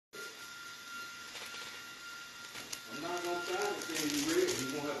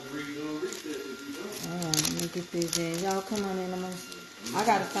Let me get these in. Y'all come on in. I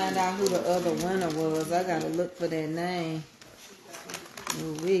gotta find out who the other winner was. I gotta look for that name.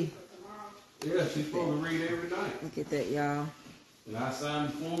 Ooh-wee. Yeah, she's supposed to read every night. Look at that, y'all. And I signed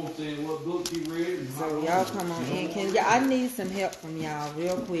the form saying what book she read. So y'all come on in. I need some help from y'all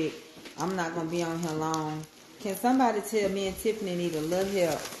real quick. I'm not gonna be on here long. Can somebody tell me and Tiffany need a little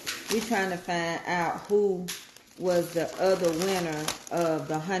help? We're trying to find out who was the other winner of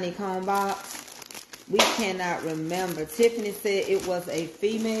the honeycomb box. We cannot remember. Tiffany said it was a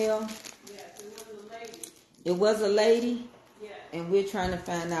female. Yes, it was a lady. It was a lady? Yes. And we're trying to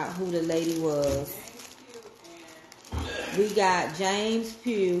find out who the lady was. We got James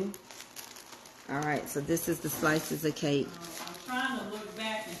Pugh. All right, so this is the slices of cake. I'm trying to look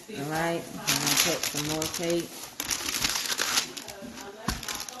back and see. All right, I'm gonna cut some more cake.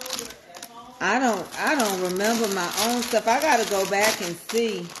 I don't remember my own stuff. I gotta go back and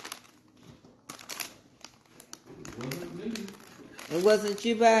see. It wasn't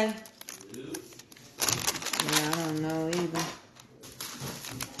you, babe? Yeah, I don't know either.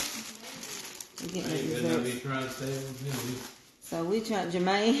 So we trying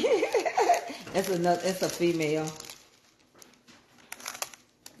Jermaine. That's a female.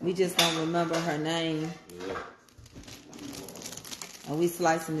 We just don't remember her name. Yeah. And we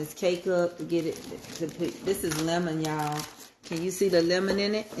slicing this cake up to get it to put. This is lemon, y'all. Can you see the lemon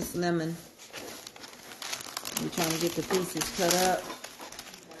in it? It's lemon. We're trying to get the pieces cut up.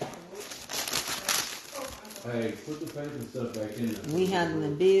 Hey, put the paper and stuff back in there. We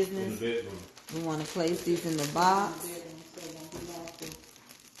handling business. In the bedroom. We want to place these in the box.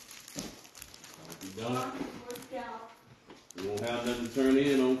 You don't. You won't have nothing to turn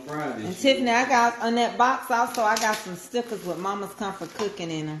in on Friday. And Tiffany, I got on that box also. I got some stickers with Mama's Comfort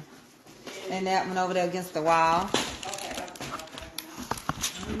Cooking in them. And that one over there against the wall.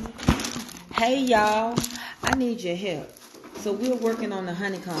 Hey y'all, I need your help. So we're working on the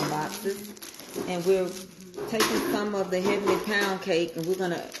honeycomb boxes, and we're taking some of the heavenly pound cake and we're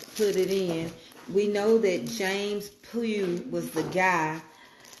gonna put it in. We know that James Pugh was the guy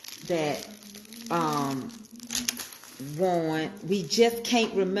that won. We just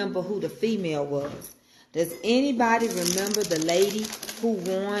can't remember who the female was. Does anybody remember the lady who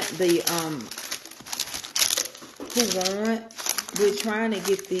won the We're trying to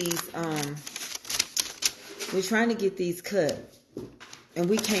get these cut, and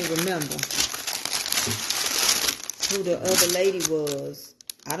we can't remember who the other lady was.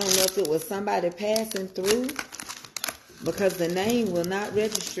 I don't know if it was somebody passing through, because the name will not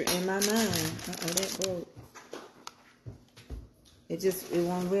register in my mind. That broke. It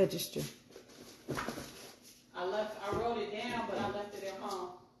won't register. I wrote it down, but I left it at home.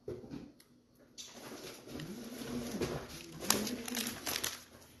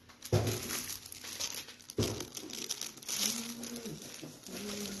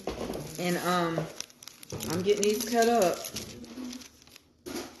 And I'm getting these cut up.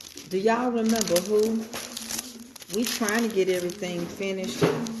 Do y'all remember who? We trying to get everything finished.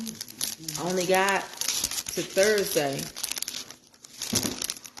 I only got to Thursday.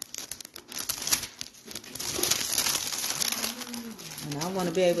 And I want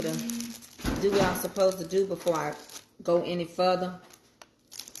to be able to do what I'm supposed to do before I go any further.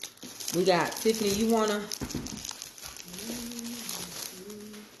 We got Tiffany, you want to?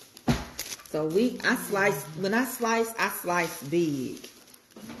 So when I slice big.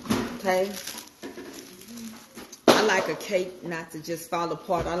 Okay? I like a cake not to just fall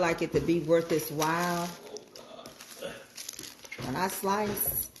apart. I like it to be worth its while. When I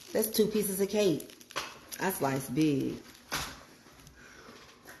slice, that's 2 pieces of cake. I slice big.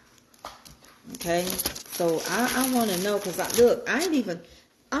 Okay? So I want to know, because I'm going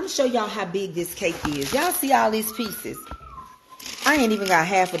to show y'all how big this cake is. Y'all see all these pieces? I ain't even got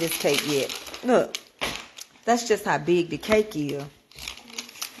half of this cake yet. Look. That's just how big the cake is.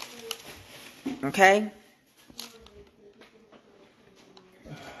 Okay?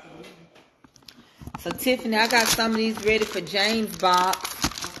 So, Tiffany, I got some of these ready for James' box.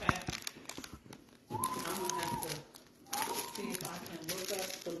 Okay. I'm going to have to see if I can look up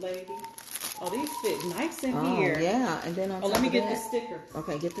the lady. Oh, these fit nice in here. Yeah. And then on top let me of get that, the sticker.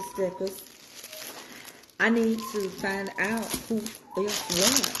 Okay, get the stickers. I need to find out who else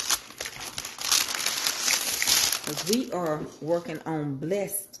won. Because we are working on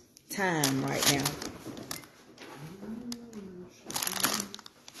blessed time right now.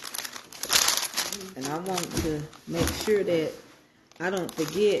 And I want to make sure that I don't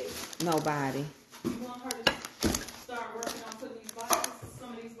forget nobody. You want her to start working on putting these boxes,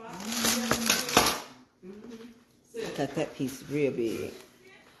 some of these boxes together? Sis. cut that piece real big.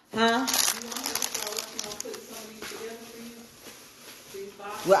 Huh? You want me to start working on putting some of these together for you? These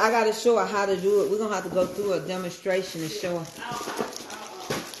boxes? Well, I gotta show her how to do it. We're gonna have to go through a demonstration and show her.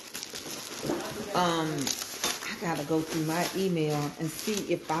 I gotta go through my email and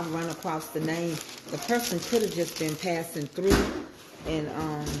see if I run across the name. The person could have just been passing through, and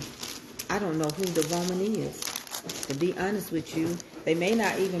I don't know who the woman is. To be honest with you, they may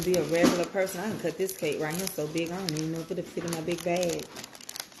not even be a regular person. I can cut this cake right here so big, I don't even know if it'll fit in my big bag.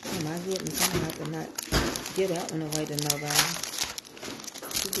 Oh my goodness, I'm gonna have to not get that one away to nobody.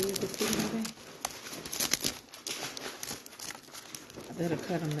 Too big to fit in my bag. I better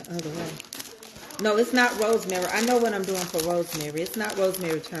cut them the other way. No, it's not rosemary. I know what I'm doing for rosemary. It's not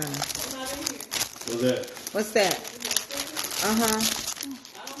rosemary Turner. What's that? What's that? Uh-huh.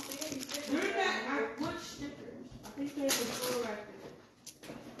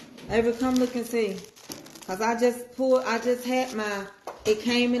 Ever come look and see? Cause I just had my, it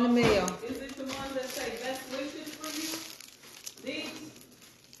came in the mail. Is it the one that say best wishes for you?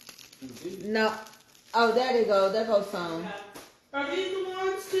 These? No. Oh, there they go. There goes some. Are these the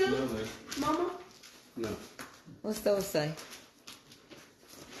ones too? No, man. Mama? No. What's those say?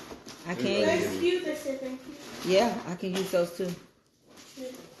 I That's can't. cute. They said thank you. Yeah, I can use those too. Thank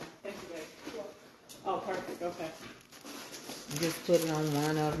you, babe. Oh, perfect. Okay. Just put it on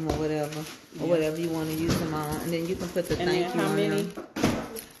one of them or whatever. Or whatever you want to use them on. And then you can put the And thank then you how on many?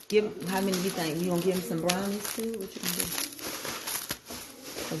 them. How many you think? You gonna give them some brownies too? What you gonna do?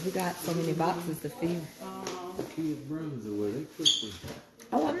 Cause we got so many boxes to fill. Kids' brownies away. They cook them.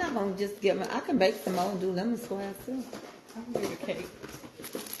 Oh, I'm not gonna just get them. I can bake some more and do lemon squares too. I can get a cake.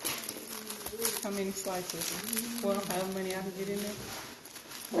 How many slices? Well, how many I can get in there?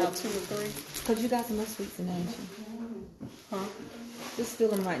 About 2 or 3. Cause you got some more sweets in there, ain't you? Huh? Just fill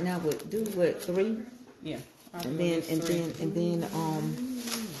them right now with 3. Yeah. And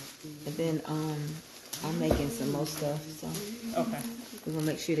then I'm making some more stuff, so Okay. we're gonna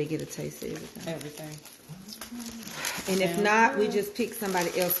make sure they get a taste of everything. Everything. And if not, we just pick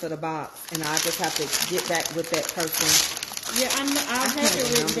somebody else for the box, and I just have to get back with that person. Yeah, I have it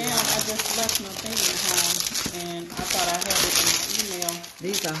written down. I just left my thing at home, and I thought I had it in my email.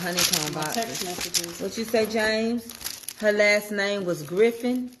 These are honeycomb My text boxes. messages. What you say, James? Her last name was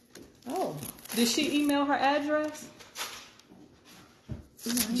Griffin. Oh. Did she email her address?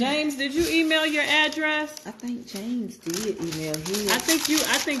 James, did you email your address? I think James did email his. I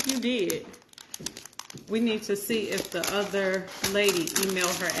think you did. We need to see if the other lady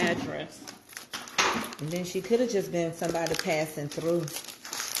emailed her address. And then she could have just been somebody passing through.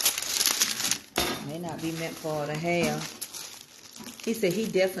 May not be meant for her to have. He said he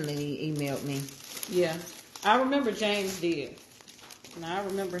definitely emailed me. Yeah. I remember James did. And I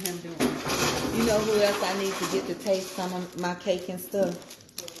remember him doing it. You know who else I need to get to taste some of my cake and stuff?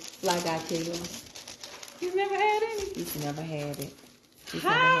 Like I tell you. You've never had any? He's never had it.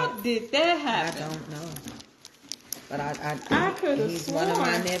 How did that I happen? don't know. But I could have he's one of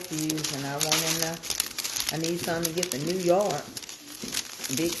my sworn. nephews, and I want him to. I need something to get to New York,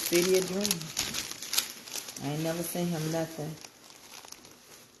 big city of dreams. I ain't never seen him nothing.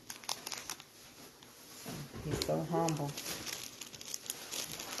 So, he's so humble.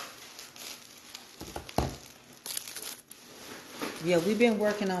 Yeah, we've been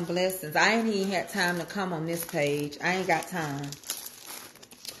working on blessings. I ain't even had time to come on this page. I ain't got time.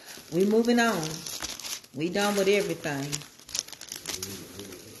 We moving on. We done with everything.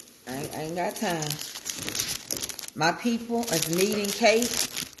 I ain't got time. My people is needing cake.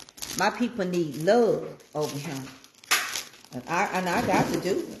 My people need love over him. And I got to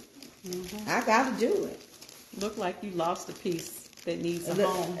do it. Mm-hmm. I got to do it. Look like you lost a piece that needs a It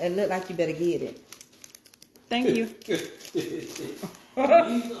home. look like you better get it. Thank you.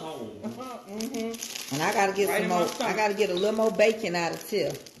 And I gotta get Right some in my more. stomach. I gotta get a little more bacon out of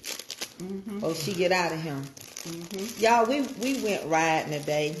Tiff. Or she get out of him. Y'all, we went riding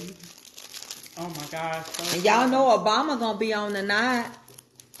today. Oh my gosh. So And y'all know Obama gonna be on tonight.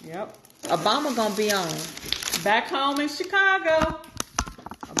 Yep. Obama gonna be on. Back home in Chicago.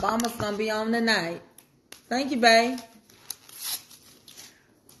 Obama's gonna be on tonight. Thank you, babe.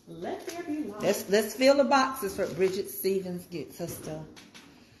 Let there be light. Let's fill the boxes for Bridget Stevens gets her stuff.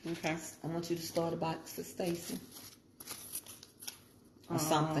 Okay. I want you to start a box for Stacy. Or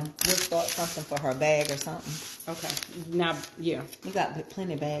something. We'll start something for her bag or something. Okay. Now, yeah. We got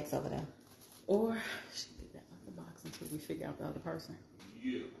plenty of bags over there. Or she did that like the box until we figure out the other person.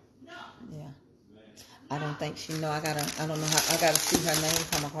 Yeah. I don't think she know. I don't know how. I gotta see her name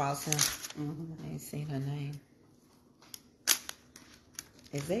come across him. I ain't seen her name.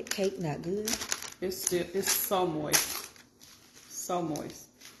 Is that cake not good? It's so moist. So moist.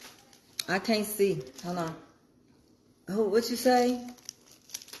 I can't see. Hold on. What you say?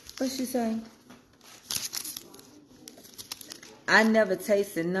 What you say? I never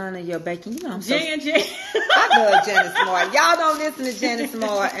tasted none of your bacon. You know I'm so... Jan. I love Janice Moore. Y'all don't listen to Janice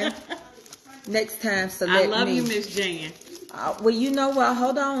Moore. And next time, select me. I love you, Miss Jan. Well, you know what?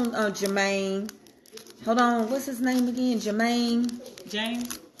 Hold on, Jermaine. Hold on. What's his name again? Jermaine?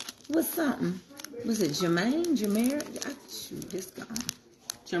 James? What's something? Was it Jermaine? Shoot, this gone.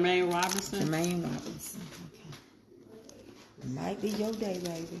 Jermaine Robinson? Jermaine Robinson. Okay. It might be your day,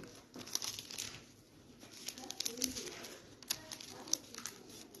 baby.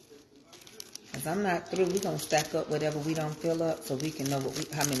 Because I'm not through. We're going to stack up whatever we don't fill up so we can know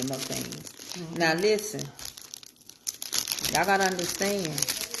how many more things. Mm-hmm. Now, listen. Y'all got to understand.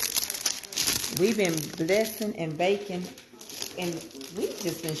 We've been blessing and baking. And we've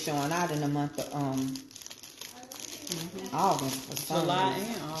just been showing out in the month of August. For some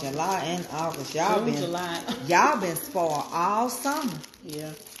reason. July and August. Y'all been spoiled all summer.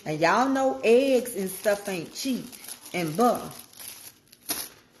 Yeah. And y'all know eggs and stuff ain't cheap. And butter.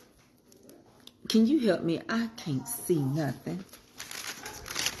 Can you help me? I can't see nothing.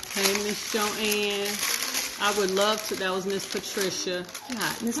 Hey, Miss Joanne. I would love to. That was Miss Patricia.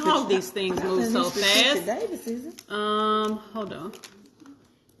 God, all these things move so fast. Davis, is it? Hold on.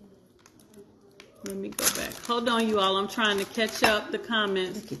 Let me go back. Hold on, you all. I'm trying to catch up the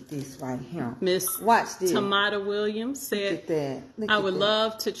comments. Look at this right here. Miss Watch this. Tamada Williams said, Look at that. I would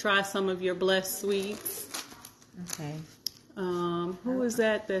love to try some of your blessed sweets. Okay. Who is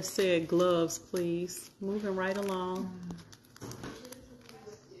that said gloves, please? Moving right along.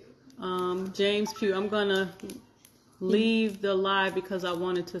 James Pugh, I'm gonna leave the live because I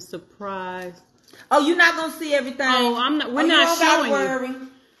wanted to surprise. Oh, you're not gonna see everything. Oh, I'm not. We're not showing you.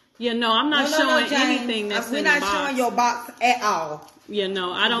 Yeah, no, I'm not showing James, anything that's in the box. We're not showing your box at all. Yeah,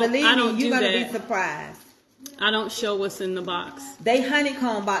 no, I don't. Believe I don't me, you're do gonna that. be surprised. I don't show what's in the box. They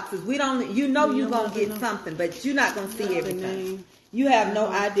honeycomb boxes. We don't. You know you're gonna get something, but you're not gonna see everything. You have no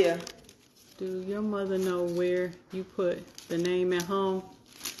idea. Do your mother know where you put the name at home?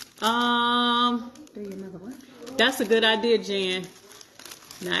 Do your mother what? That's a good idea, Jan.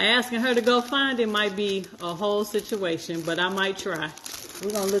 Now asking her to go find it might be a whole situation, but I might try.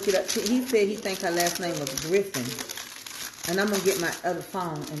 We're gonna look it up. He said he think her last name was Griffin, and I'm gonna get my other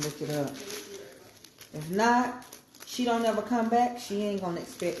phone and look it up. If not, she don't ever come back. She ain't gonna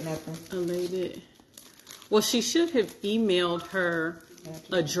expect nothing. Elated. Well, she should have emailed her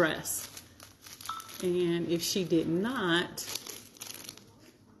address, and if she did not,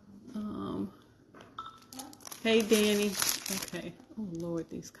 hey Danny. Okay. Oh Lord,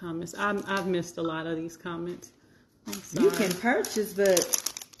 these comments. I've missed a lot of these comments. I'm sorry. You can purchase, but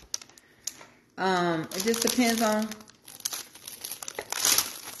it just depends on.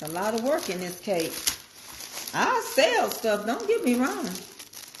 It's a lot of work in this cake. I sell stuff. Don't get me wrong.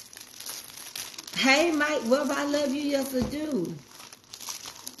 Hey Mike, what if I love you? Yes, I do.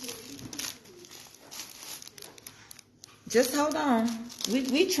 Just hold on.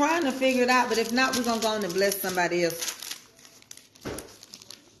 We trying to figure it out, but if not, we're gonna go on and bless somebody else.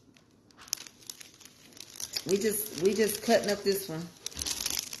 We just cutting up this one.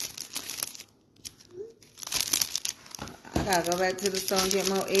 I gotta go back to the store and get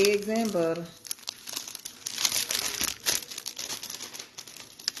more eggs and butter.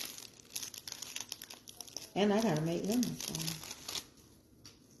 And I gotta make lemons for them.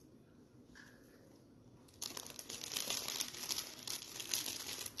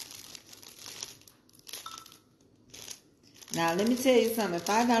 Now, let me tell you something. If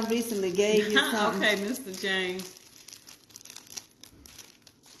I done recently gave you something. Okay, Mr. James.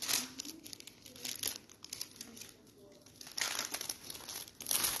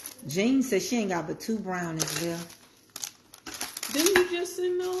 Jean said she ain't got but 2 brownies left. Didn't you just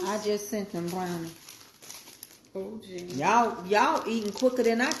send those? I just sent them brownies. Oh, Jean. Y'all eating quicker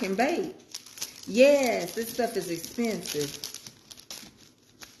than I can bake. Yes, this stuff is expensive.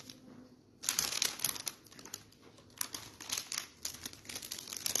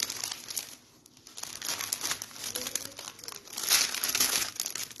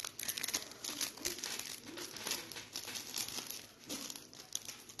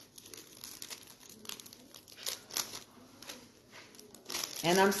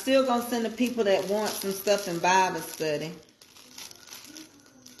 And I'm still going to send the people that want some stuff in Bible study.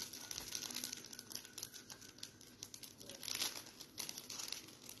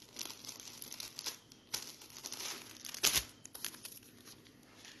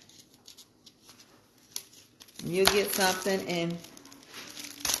 You'll get something, and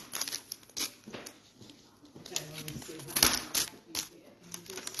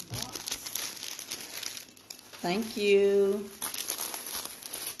Thank you.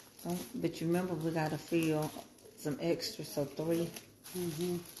 But you remember we gotta fill some extra, so 3.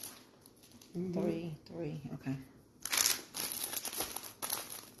 Mm-hmm. 3. Okay. 3.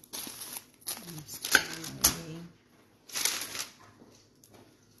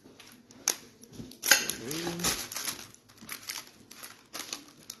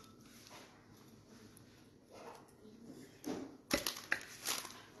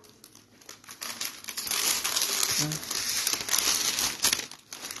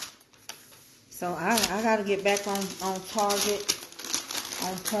 So I gotta get back on target,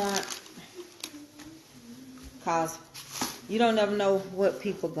 on point, cause you don't ever know what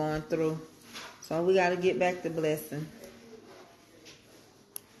people going through. So we gotta get back to blessing.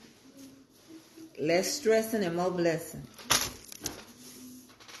 Less stressing and more blessing.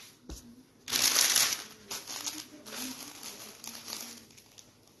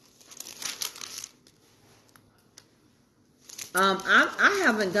 I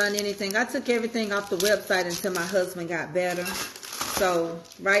haven't done anything. I took everything off the website until my husband got better. So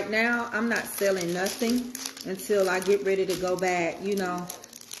right now, I'm not selling nothing until I get ready to go back. You know,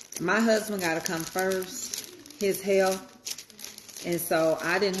 my husband got to come first, his health. And so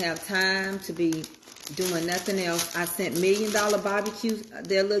I didn't have time to be doing nothing else. I sent $1 Million Barbecue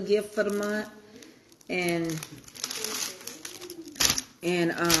their little gift for the month. And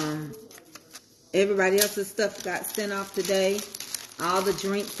everybody else's stuff got sent off today. All the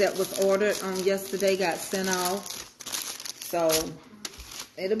drinks that was ordered on yesterday got sent off. So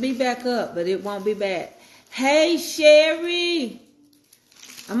it'll be back up, but it won't be back. Hey, Sherry.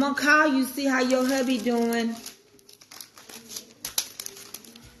 I'm going to call you, see how your hubby doing.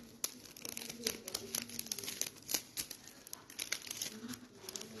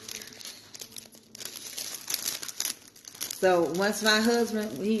 So once my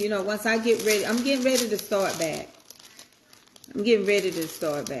husband, once I get ready, I'm getting ready to start back.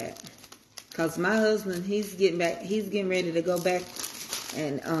 Cause my husband, he's getting ready to go back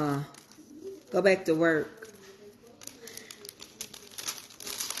and go back to work.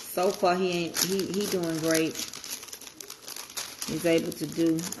 So far he doing great. He's able to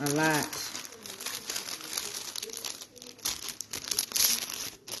do a lot.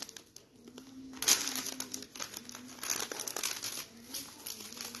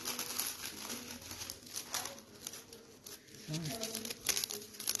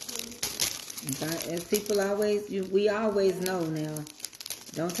 As people we always know now,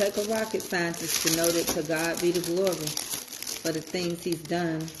 don't take a rocket scientist to know that to God be the glory for the things he's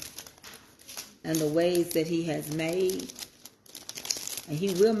done and the ways that he has made. And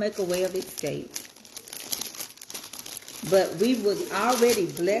he will make a way of escape. But we was already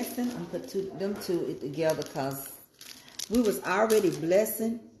blessing. I'm going to put them two together because we was already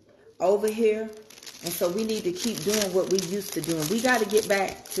blessing over here. And so we need to keep doing what we used to doing. We got to get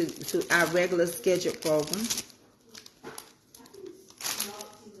back to our regular scheduled program.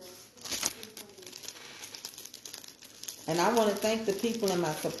 And I want to thank the people in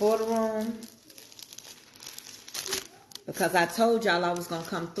my supporter room. Because I told y'all I was going to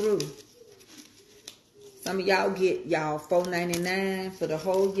come through. Some of y'all get y'all $4.99 for the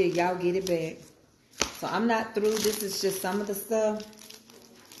whole year. Y'all get it back. So I'm not through. This is just some of the stuff.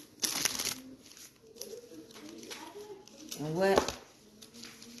 And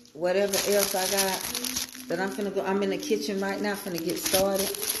whatever else I got that I'm finna go. I'm in the kitchen right now finna get started.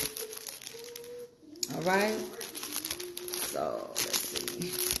 Alright. So let's see.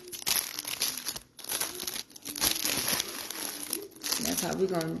 That's how we're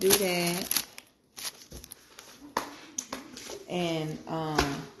gonna do that. And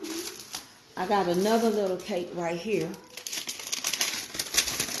I got another little cake right here.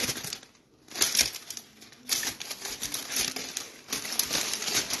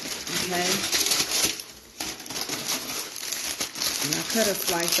 Okay. And I cut a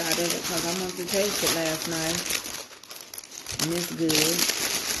slice out of it because I wanted to taste it last night. And it's good.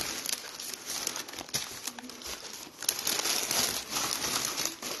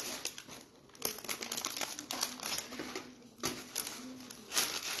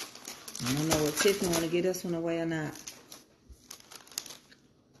 I don't know if Tiffany want to get this one away or not.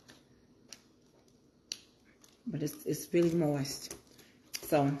 But it's really moist.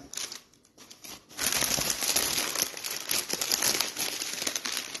 So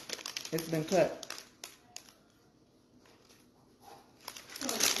it's been cut.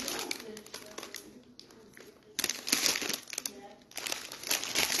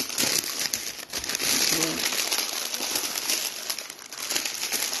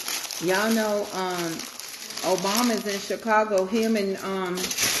 Y'all know Obama's in Chicago. Him and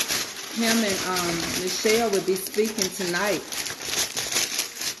him and Michelle will be speaking tonight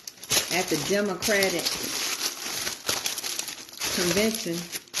at the Democratic convention.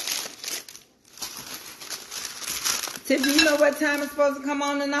 Tiffany, you know what time it's supposed to come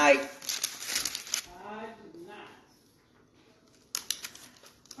on tonight? I do not.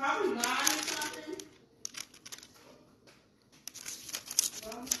 Probably 9 or something.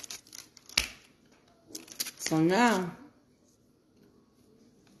 So now,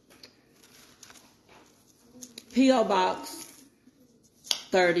 P.O. Box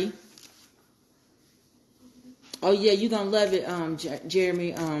 30. Oh yeah, you're gonna love it,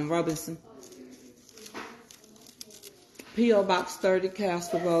 Jeremy Robinson. P.O. Box 30,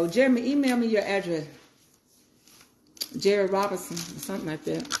 Castle Road. Jeremy, email me your address. Jerry Robinson, or something like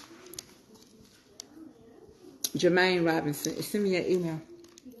that. Jermaine Robinson. Send me an email.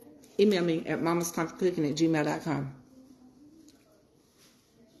 Email me at mamascomfortcooking@gmail.com.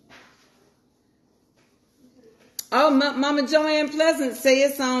 Oh, Mama Joanne Pleasant say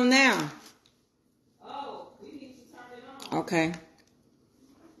it's on now. Oh, we need to turn it on. Okay.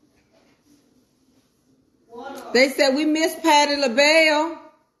 They said we missed Patty LaBelle.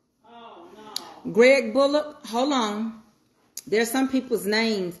 Oh, no. Greg Bullock. Hold on. There's some people's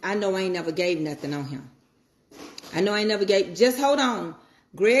names I know I ain't never gave nothing on him. I know I ain't never gave. Just hold on.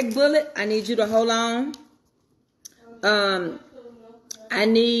 Greg Bullock, I need you to hold on. I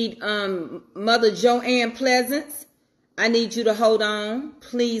need Mother Joanne Pleasance. I need you to hold on.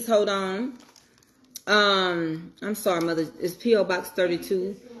 Please hold on. I'm sorry, Mother. It's P.O. Box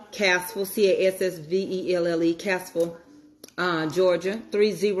 32, Cassville, Cassvelle, Cassville, Georgia,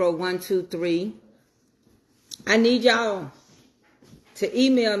 30123. I need y'all to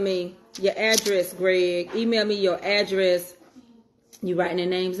email me your address, Greg. Email me your address. You writing their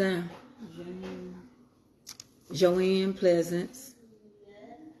names down? Joanne Pleasance.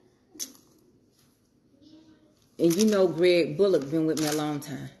 And you know Greg Bullock been with me a long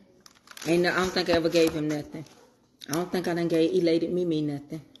time. I don't think I ever gave him nothing. I don't think I done gave Elated Mimi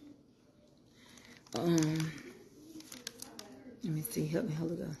nothing. Let me see. Help me,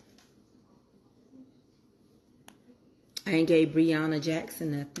 Holy Ghost. I ain't gave Breonna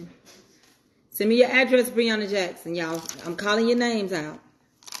Jackson nothing. Send me your address, Breonna Jackson, y'all. I'm calling your names out.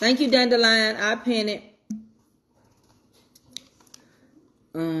 Thank you, Dandelion. I pin it.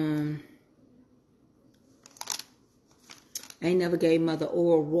 I ain't never gave Mother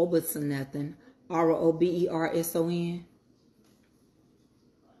Oral Robertson nothing. Roberson.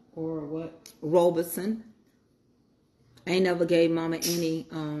 Or what? Robertson. I ain't never gave Mama Annie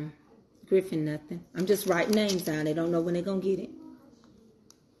Griffin nothing. I'm just writing names down. They don't know when they're going to get it.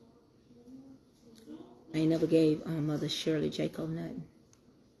 I ain't never gave Mother Shirley Jacob nothing.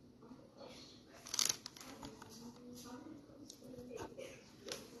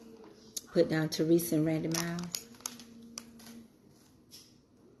 Put down Teresa and Randy Miles.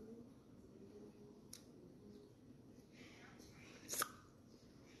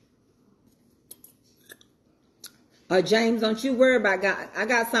 James, don't you worry about God. I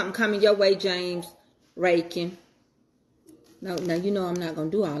got something coming your way, James. Raking. No, you know I'm not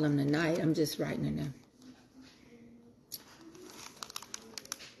going to do all of them tonight. I'm just writing it down.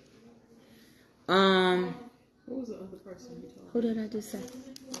 Who was the other person you told? Who did I just say?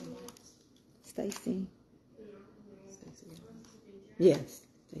 Stacy. Yes,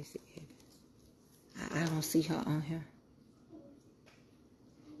 Stacy. I don't see her on here.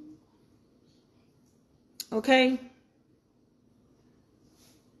 Okay.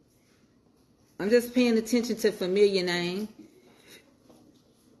 I'm just paying attention to familiar name.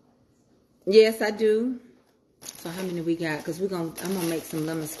 Yes, I do. So how many we got? Because I'm gonna make some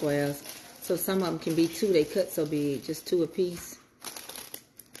lemon squares. So some of them can be 2. They cut so big, just 2 a piece.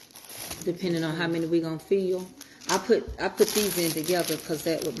 Depending on how many we gonna fill. I put these in together because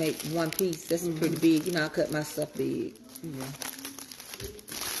that would make 1 piece. That's pretty big. You know, I cut my stuff big. Yeah.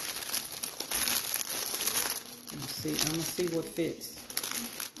 I'm gonna see what fits.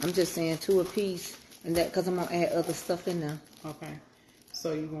 I'm just saying 2 a piece, and that because I'm gonna add other stuff in there. Okay.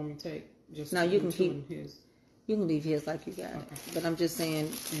 So you want me to take just no? You can keep his. You can leave his like you got it. But I'm just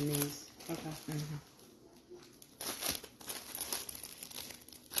saying in these. Okay. Mm-hmm.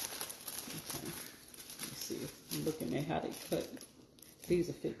 Okay. Let's see. I'm looking at how they cut. These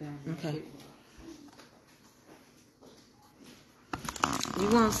will fit down. Okay. You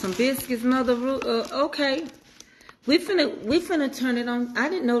want some biscuits, Mother Ruth? Okay. We finna turn it on. I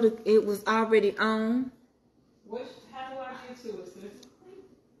didn't know that it was already on. How do I get to it,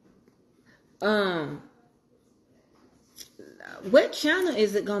 sis? What channel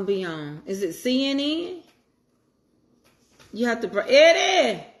is it gonna be on? Is it CNN? You have to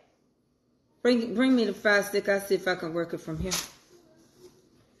Eddie. Bring me the Fire Stick. I'll see if I can work it from here.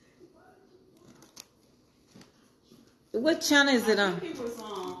 What channel is it on? I think it was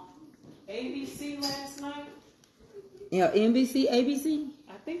on ABC last night. Yeah, NBC, ABC?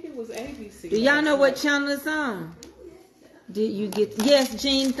 I think it was ABC. Do y'all know what channel it's on? Did you get... Yes,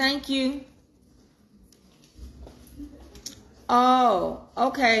 Jean, thank you. Oh,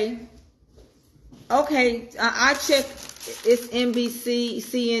 okay. Okay, I checked. It's NBC,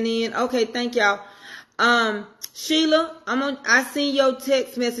 CNN. Okay, thank y'all. Sheila, I seen your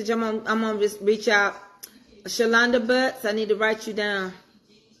text message. I'm on just reach out. Shalonda Butts, I need to write you down.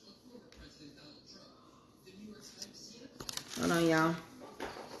 Hold on, y'all.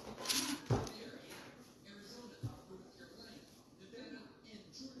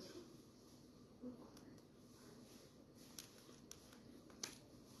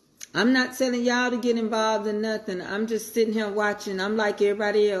 I'm not telling y'all to get involved in nothing. I'm just sitting here watching. I'm like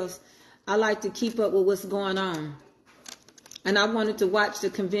everybody else. I like to keep up with what's going on. And I wanted to watch the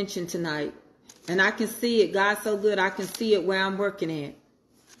convention tonight. And I can see it. God's so good. I can see it where I'm working at.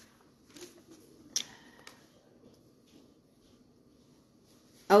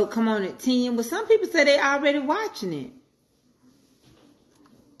 Oh, come on at 10. Well, some people say they already watching it.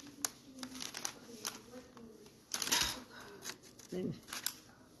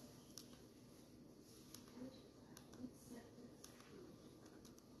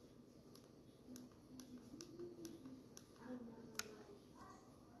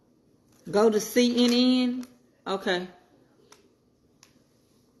 Go to CNN. Okay.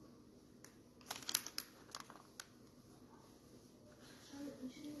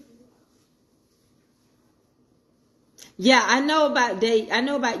 Yeah, I know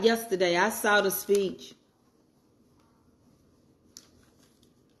about yesterday. I saw the speech.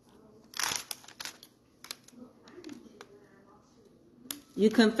 You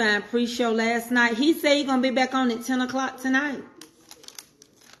couldn't find pre-show last night. He said he's gonna be back on at 10 o'clock tonight.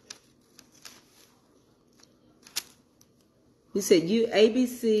 He said you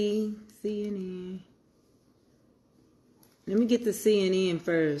ABC, CNN. Let me get the CNN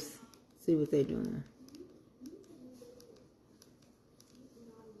first. See what they're doing.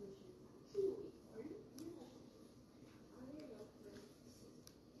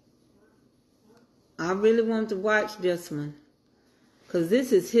 I really want to watch this one. Because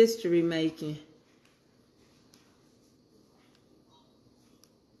this is history making.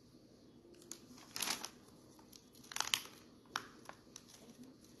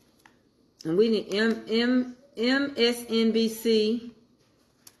 And we need MSNBC.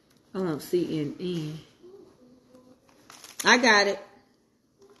 I want CNN. I got it.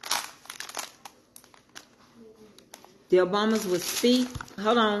 The Obamas would speak.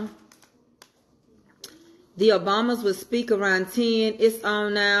 Hold on. The Obamas would speak around 10. It's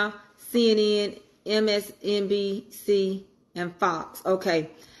on now. CNN, MSNBC, and Fox.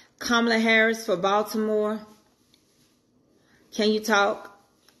 Okay. Kamala Harris for Baltimore. Can you talk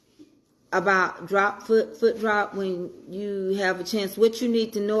about foot drop when you have a chance? What you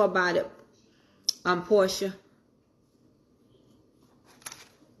need to know about it, Portia?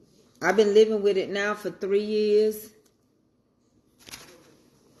 I've been living with it now for 3 years.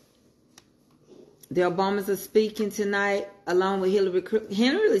 The Obamas are speaking tonight along with Hillary.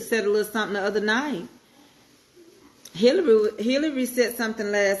 Hillary said a little something the other night. Hillary said something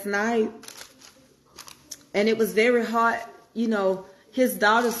last night, and it was very hard. You know, his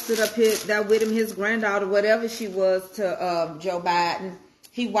daughter stood up here there with him, his granddaughter, whatever she was, to Joe Biden.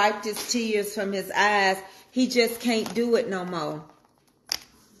 He wiped his tears from his eyes. He just can't do it no more.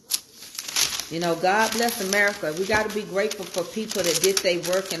 You know, God bless America. We got to be grateful for people that did their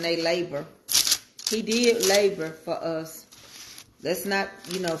work and their labor. He did labor for us. Let's not,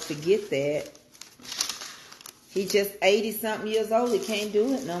 forget that. He just 80-something years old. He can't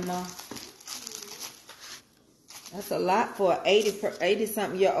do it no more. That's a lot for an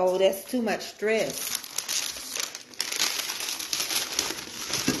 80-something year old. That's too much stress.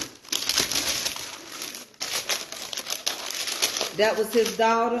 That was his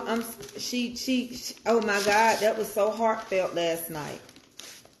daughter. Oh my God, that was so heartfelt last night.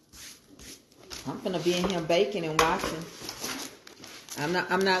 I'm gonna be in here baking and watching. I'm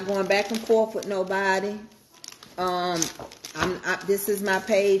not going back and forth with nobody. This is my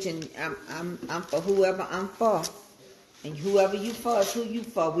page, and I'm for whoever I'm for, and whoever you for is who you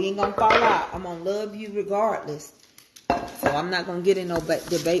for. We ain't gonna fall out. I'm gonna love you regardless. So I'm not gonna get in no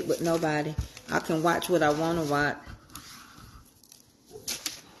debate with nobody. I can watch what I want to watch.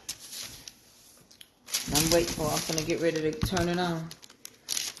 I'm gonna get ready to turn it on.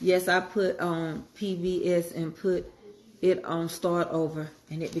 Yes, I put on PBS and put it on start over,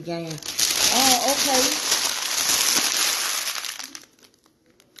 and it began.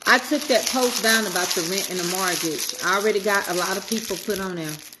 I took that post down about the rent and the mortgage. I already got a lot of people put on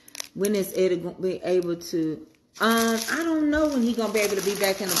there. When is Eddie going to be able to? I don't know when he gonna be able to be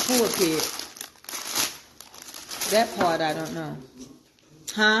back in the pulpit. That part I don't know.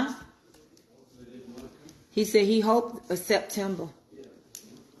 Huh? He said he hoped September.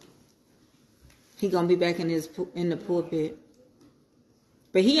 He gonna be back in the pulpit.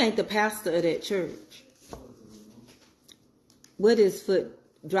 But he ain't the pastor of that church. What is foot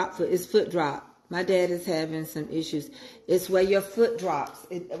drop foot? It's foot drop. My dad is having some issues. It's where your foot drops.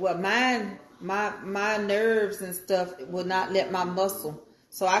 My nerves and stuff will not let my muscle.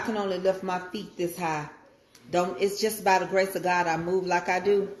 So I can only lift my feet this high. It's just by the grace of God I move like I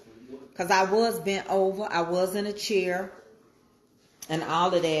do. Because I was bent over. I was in a chair. And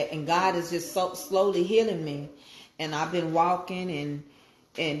all of that. And God is just so slowly healing me. And I've been walking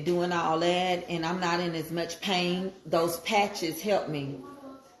and doing all that. And I'm not in as much pain. Those patches help me.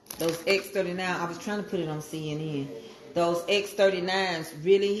 Those X39. I was trying to put it on CNN. Those X39s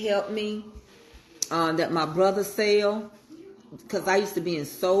really helped me. That my brother sell, because I used to be in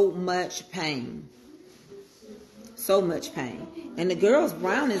so much pain. So much pain. And the girls'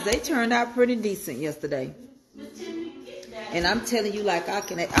 brownies, they turned out pretty decent yesterday. And I'm telling you, like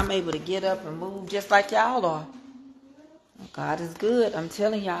I'm able to get up and move just like y'all are. God is good. I'm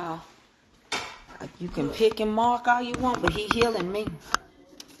telling y'all. You can pick and mark all you want, but He healing me.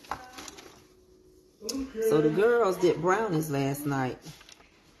 So the girls did brownies last night.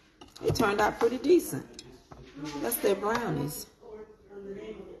 It turned out pretty decent. That's their brownies.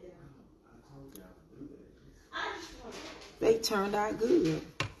 They turned out good,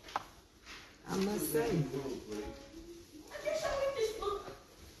 I must say.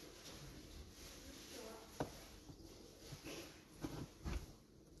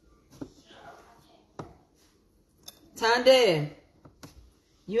 Tande,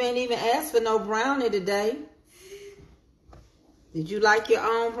 you ain't even asked for no brownie today. Did you like your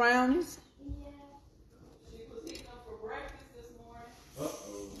own brownies? Yeah. She was eating them for breakfast this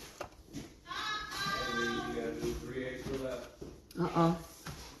morning.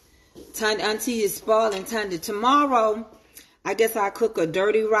 Tande, Auntie is spoiling Tande. Tomorrow, I guess I'll cook a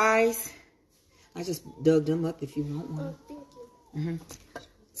dirty rice. I just dug them up if you want one. Oh, thank you.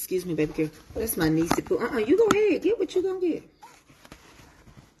 Excuse me, baby girl. That's my niece. You go ahead. Get what you gonna get.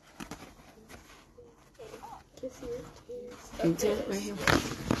 Can you tell it right here?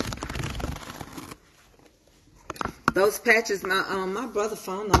 Those patches, my brother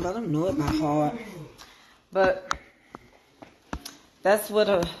found them, but I don't know it by heart. But that's what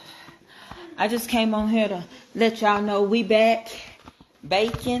I just came on here to let y'all know we back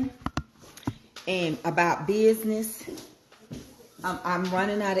baking and about business. I'm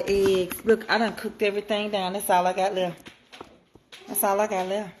running out of eggs. Look, I done cooked everything down. That's all I got left. That's all I got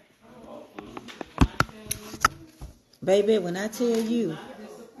left. Baby, when I tell you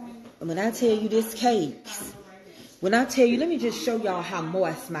this cakes, when I tell you, let me just show y'all how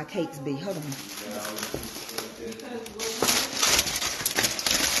moist my cakes be. Hold on.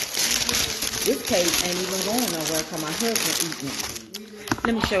 This cake ain't even going nowhere because my husband eating it.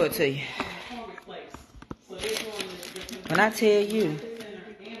 Let me show it to you. When I tell you,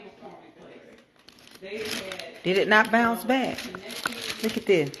 did it not bounce back? Look at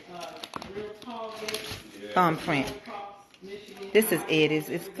this. Thumbprint. This is Eddie's.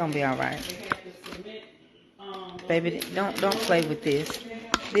 It's gonna be all right. Baby, don't play with this.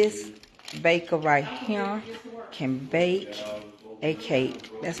 This baker right here can bake a cake.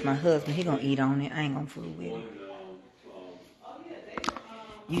 That's my husband. He gonna eat on it. I ain't gonna fool with him.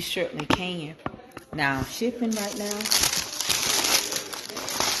 You certainly can. Now shipping right now.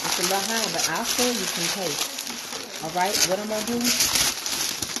 It's a little high, but I'll show you some cake. All right. What I'm gonna do?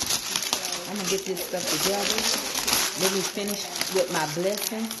 I'm gonna get this stuff together. Let me finish with my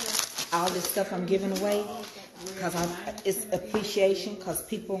blessings. All this stuff I'm giving away. Because it's appreciation. Because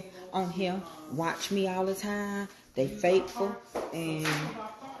people on here watch me all the time. They faithful. And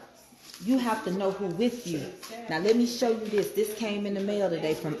you have to know who with you. Now let me show you this. This came in the mail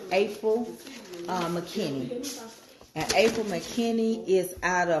today from April McKinney. And April McKinney is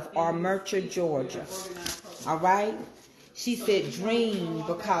out of Armature, Georgia. All right? She said, dream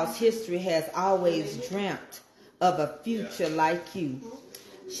because history has always dreamt of a future like you.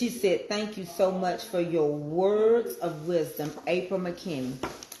 She said, thank you so much for your words of wisdom, April McKinney.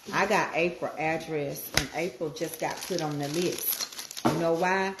 I got April's address, and April just got put on the list. You know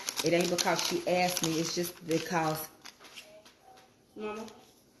why? It ain't because she asked me. It's just because... Mama.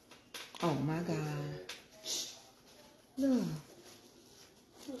 Oh, my God. Look.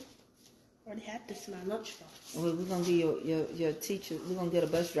 Already have this in my lunchbox. Well, we're gonna get your teacher. We're gonna get a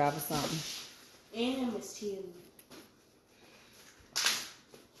bus driver something. And Miss Tim.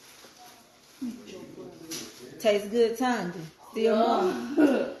 Tastes good, Tandy. Still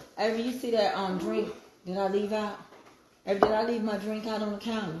more. Avery, you see that drink that I leave out? Avery, did I leave my drink out on the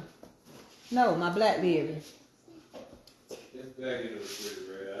counter? No, my blackberry. It's back in the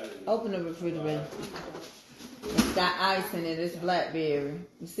refrigerator. Open the refrigerator. It's got ice in it. It's blackberry.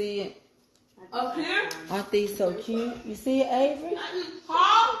 You see it? Up here? Aren't these so cute? You see it, Avery?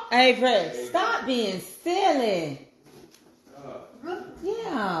 Huh? Avery, stop being silly.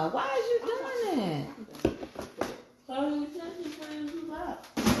 Yeah, why are you doing that?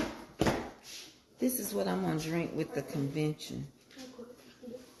 This is what I'm gonna drink with the convention.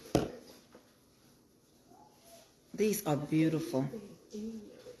 These are beautiful.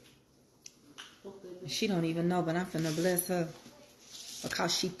 She don't even know, but I'm finna bless her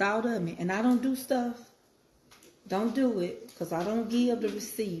because she thought of me. And I don't do stuff. Don't do it, because I don't give to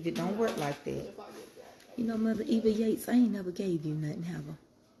receive. It don't work like that. You know, Mother Eva Yates, I ain't never gave you nothing, have I?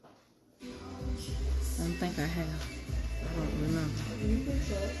 I don't think I have. I don't remember.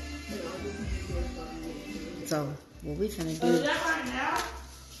 So, what we finna do,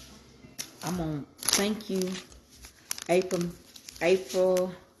 I'm gonna thank you,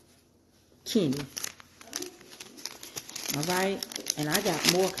 April Kenny. All right? And I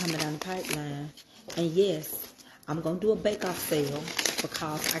got more coming down the pipeline. And yes, I'm gonna do a bake-off sale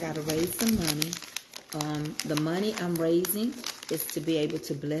because I gotta raise some money. The money I'm raising is to be able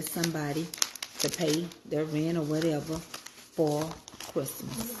to bless somebody to pay their rent or whatever for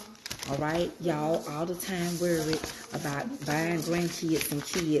Christmas. All right, y'all, all the time worried about buying grandkids and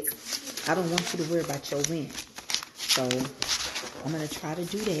kids. I don't want you to worry about your rent. So I'm going to try to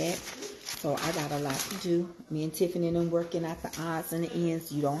do that. So I got a lot to do. Me and Tiffany and them working out the odds and the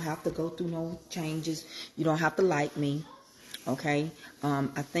ends. You don't have to go through no changes. You don't have to like me. Okay?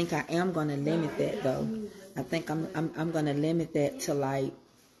 I think I am going to limit that, though. I think I'm going to limit that to, like,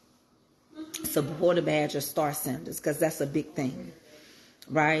 supporter badge or star senders, because that's a big thing,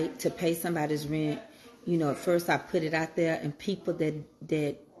 right? To pay somebody's rent. You know, at first I put it out there, and people that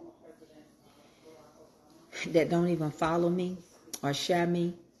don't even follow me or share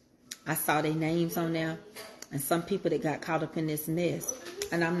me, I saw their names on there, and some people that got caught up in this mess,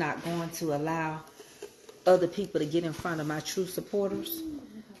 and I'm not going to allow other people to get in front of my true supporters.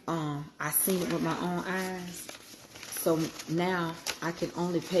 I seen it with my own eyes, so now I can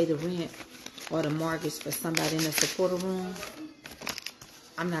only pay the rent or the mortgage for somebody in the supporter room.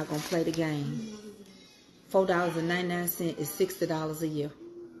 I'm not going to play the game. $4.99 is $60 a year.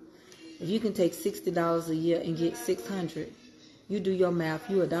 If you can take $60 a year and get $600, you do your math,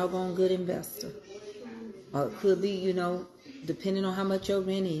 you a doggone good investor. Or it could be, you know, depending on how much your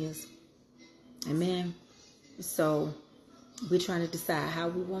rent is. Amen. So we're trying to decide how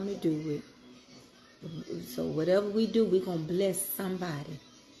we want to do it. So whatever we do, we're going to bless somebody.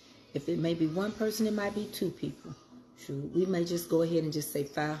 If it may be one person, it might be two people. Shoot, we may just go ahead and just say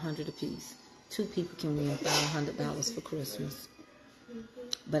 $500 a piece. 2 people can win $500 for Christmas.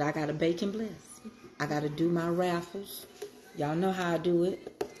 But I got to bake and bless. I got to do my raffles. Y'all know how I do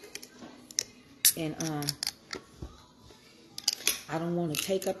it. And I don't want to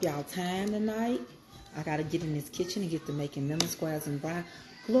take up y'all time tonight. I got to get in this kitchen and get to making lemon squares and brine.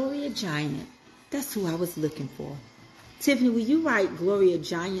 Gloria Giant. That's who I was looking for. Tiffany, will you write Gloria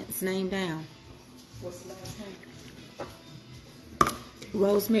Giant's name down? What's the last name?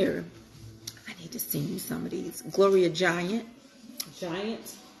 Rosemary. I need to send you some of these. Gloria Giant.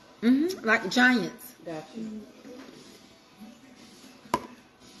 Giant? Like giants. Got you.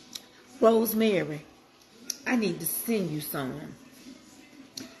 Rosemary. I need to send you some.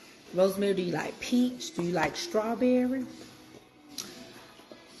 Rosemary, do you like peach? Do you like strawberry?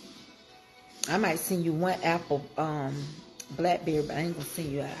 I might send you one apple blackberry, but I ain't gonna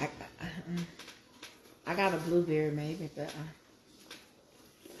send you. I got a blueberry maybe, but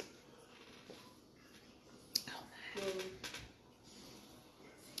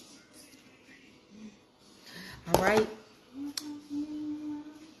all right.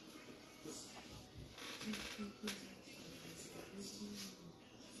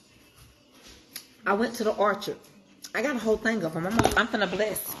 I went to the orchard. I got a whole thing of them. I'm finna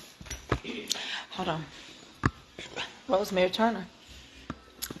bless. Hold on. Rosemary Turner.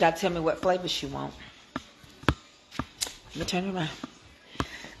 Gotta tell me what flavor she want. Let me turn around.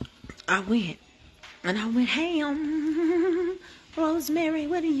 I went ham. Rosemary,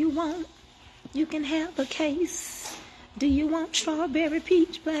 what do you want? You can have a case. Do you want strawberry,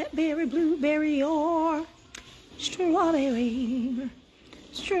 peach, blackberry, blueberry, or strawberry?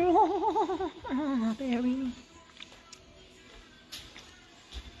 Strawberry.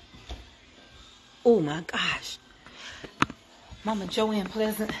 Oh my gosh. Mama Joanne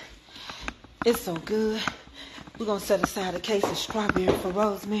Pleasant. It's so good. We're gonna set aside a case of strawberry for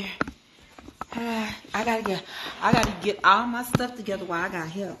Rosemary. I gotta get all my stuff together while I got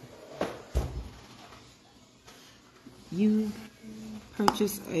help. You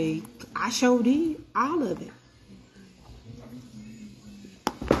purchased I showed you all of it.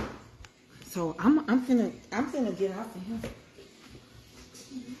 So I'm finna get off of here.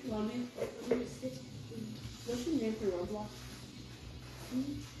 What's your name for Roblox?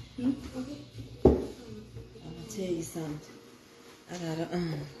 Okay. I'm gonna tell you something.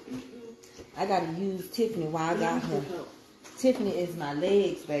 I gotta use Tiffany while I got her. Tiffany is my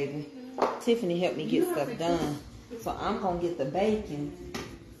legs, baby. Tiffany helped me get stuff done. So I'm gonna get the bacon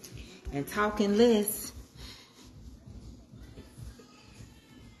and talking less.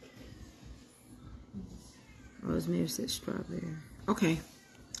 Rosemary said strawberry. Okay.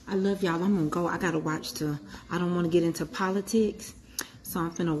 I love y'all. I'm gonna go. I gotta watch I don't want to get into politics. So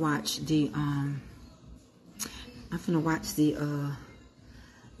I'm finna watch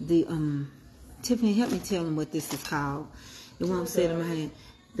Tiffany, help me tell them what this is called. It won't say it in my hand.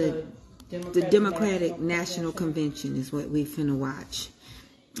 The Democratic National Convention is what we finna watch.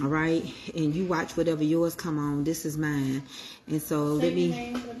 All right, and you watch whatever yours come on. This is mine, and so let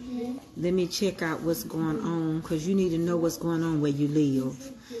me check out what's going on, because you need to know what's going on where you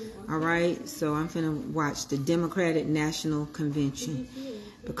live. All right, so I'm finna watch the Democratic National Convention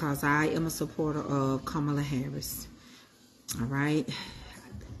because I am a supporter of Kamala Harris. All right,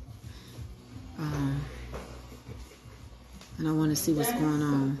 and I want to see what's going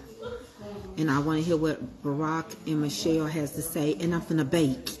on. And I want to hear what Barack and Michelle has to say. And I'm finna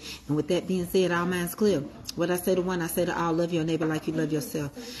bake. And with that being said, all mine's clear. What I say to one, I say to all, love your neighbor like you love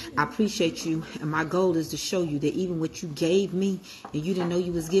yourself. I appreciate you. And my goal is to show you that even what you gave me and you didn't know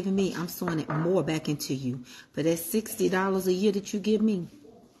you was giving me, I'm sewing it more back into you. For that $60 a year that you give me,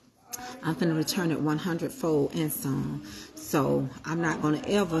 I'm finna return it 100-fold and some. So I'm not going to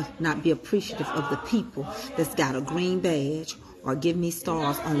ever not be appreciative of the people that's got a green badge or give me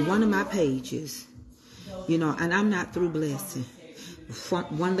stars on one of my pages, you know, and I'm not through blessing.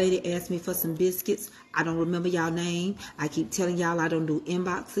 One lady asked me for some biscuits. I don't remember y'all name. I keep telling y'all I don't do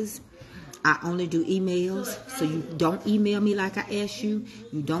inboxes. I only do emails. So you don't email me like I asked you.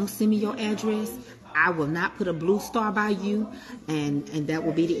 You don't send me your address. I will not put a blue star by you, and that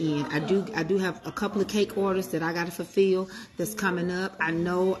will be the end. I do have a couple of cake orders that I got to fulfill that's coming up. I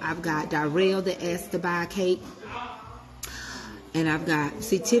know I've got Darrell that asked to buy a cake. And I've got,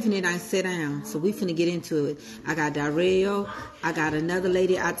 Tiffany and I sit down, so we finna get into it. I got Darrell, I got another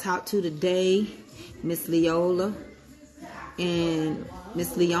lady I talked to today, Miss Leola, and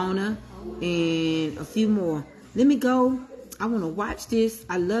Miss Leona, and a few more. Let me go. I want to watch this.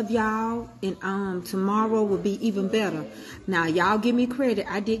 I love y'all, and tomorrow will be even better. Now, y'all give me credit.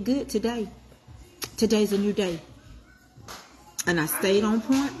 I did good today. Today's a new day. And I stayed on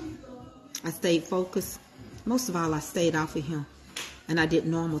point. I stayed focused. Most of all, I stayed off of him. And I did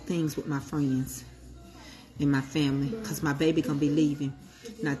normal things with my friends and my family, because my baby gonna be leaving.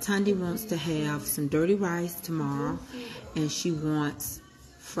 Now Tundi wants to have some dirty rice tomorrow, and she wants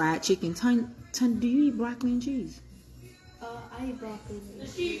fried chicken. Tundi, do you eat broccoli and cheese? I eat broccoli.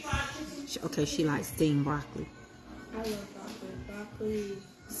 Okay, she likes steamed broccoli. I love broccoli. Broccoli.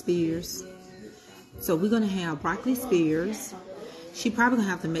 Spears. So we're gonna have broccoli spears. She probably gonna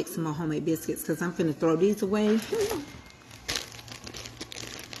have to make some more homemade biscuits, because I'm finna throw these away.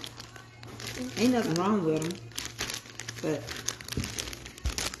 Ain't nothing wrong with them,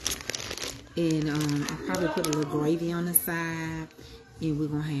 I'll probably put a little gravy on the side, and we're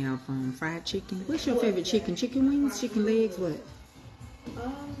gonna have fried chicken. What's your favorite chicken? Chicken wings, chicken legs, what?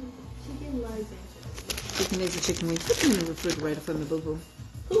 Chicken legs. Chicken legs and chicken wings. Put them in the refrigerator for me, boo boo.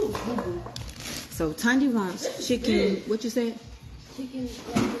 Ooh, boo-boo. So Tundi wants chicken. What you said? Chicken legs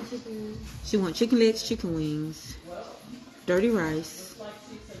and chicken wings. She wants chicken legs, chicken wings, dirty rice,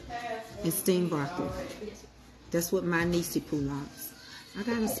 and steamed broccoli. That's what my niece wants. I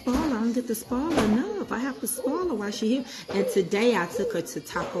got to spoil her. I don't get to spoil her enough. I have to spoil her while she's here. And today I took her to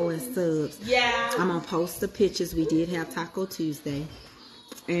Taco and Subs. Yeah. I'm going to post the pictures. We did have Taco Tuesday.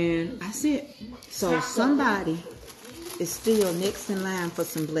 And that's it. So somebody is still next in line for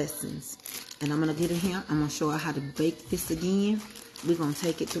some blessings. And I'm going to get in here. I'm going to show her how to bake this again. We're going to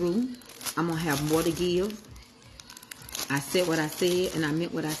take it through. I'm going to have more to give. I said what I said, and I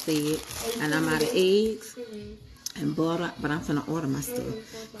meant what I said. And I'm out of eggs and butter, but I'm finna order my stuff.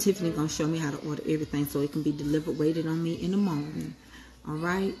 Tiffany gonna show me how to order everything so it can be delivered, waited on me in the morning. All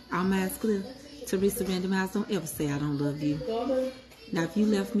right? I'm as clear. Teresa Random House, don't ever say I don't love you. Now, if you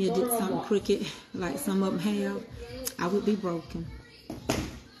left me or did something crooked, like some of them have, I would be broken.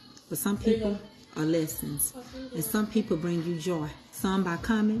 But some people are lessons. And some people bring you joy. Some by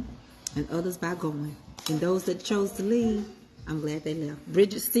coming and others by going. And those that chose to leave, I'm glad they left.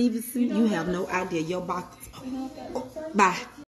 Bridget Stevenson, you have no idea. Your box. Bye.